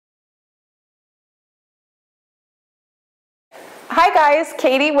Hi guys,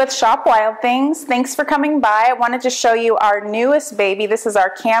 Katie with ShopWildThings. Thanks for coming by. I wanted to show you our newest baby. This is our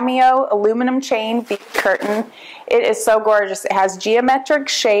Cameo aluminum chain bead curtain. It is so gorgeous. It has geometric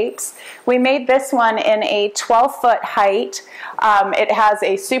shapes. We made this one in a 12-foot height. It has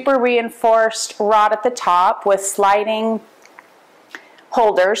a super reinforced rod at the top with sliding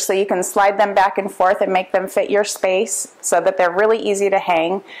holders, so you can slide them back and forth and make them fit your space so that they're really easy to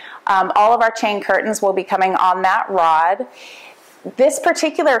hang. All of our chain curtains will be coming on that rod. This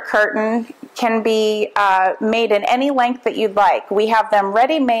particular curtain can be made in any length that you'd like. We have them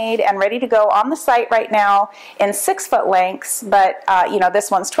ready-made and ready to go on the site right now in 6-foot lengths, but you know,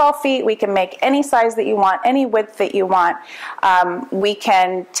 this one's 12 feet. We can make any size that you want, any width that you want. We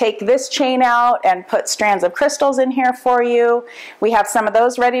can take this chain out and put strands of crystals in here for you. We have some of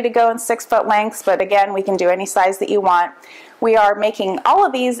those ready to go in 6-foot lengths, but again, we can do any size that you want. We are making all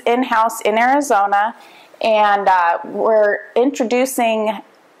of these in-house in Arizona, and we're introducing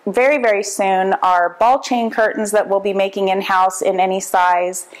very, very soon our ball chain curtains that we'll be making in-house in any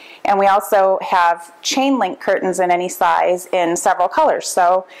size, and we also have chain link curtains in any size in several colors.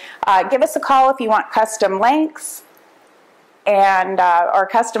 So give us a call if you want custom lengths and or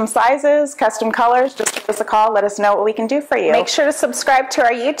custom sizes, custom colors. Just give us a call, let us know what we can do for you. Make sure to subscribe to our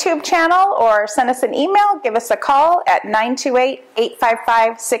YouTube channel or send us an email. Give us a call at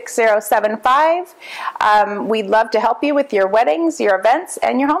 928-855-6075. We'd love to help you with your weddings, your events,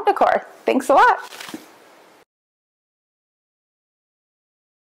 and your home decor. Thanks a lot.